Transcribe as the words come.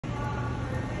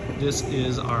This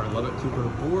is our Lubbock Cooper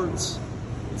boards.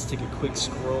 Let's take a quick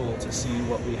scroll to see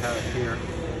what we have here.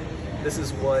 This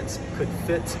is what could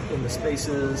fit in the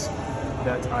spaces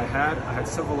that I had. I had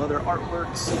several other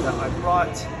artworks that I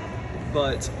brought,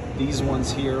 but these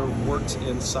ones here worked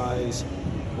in size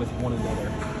with one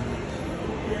another.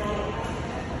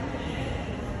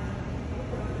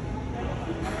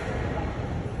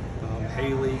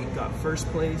 Haley got first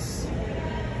place.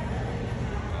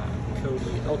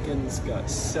 Cody Elkins got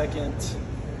second.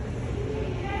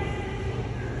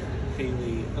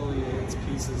 Haley Elliott's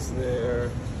pieces there.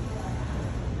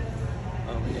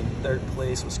 In third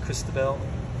place was Christabel.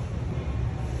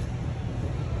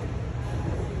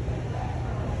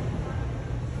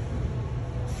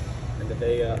 And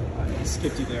Nevaeh, I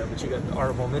skipped you there, but you got the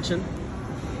honorable mention.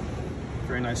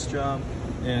 Very nice job.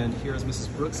 And here's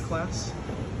Mrs. Brooks' class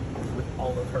with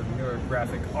all of her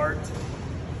neurographic art.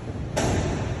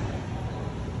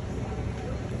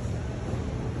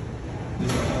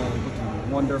 These are all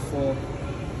looking wonderful.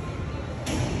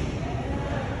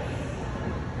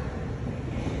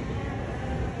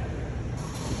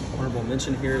 Honorable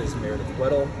mention here is Meredith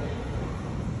Weddle,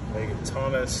 Megan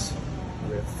Thomas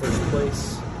with first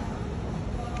place.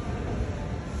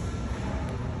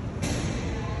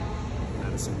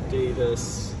 Madison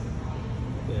Davis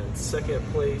in second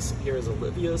place. Here is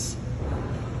Olivia's.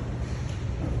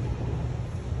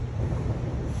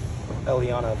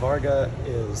 Eliana Varga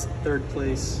is third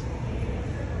place.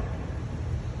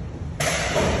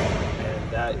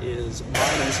 And that is mine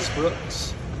and Mrs.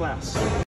 Brooks' class.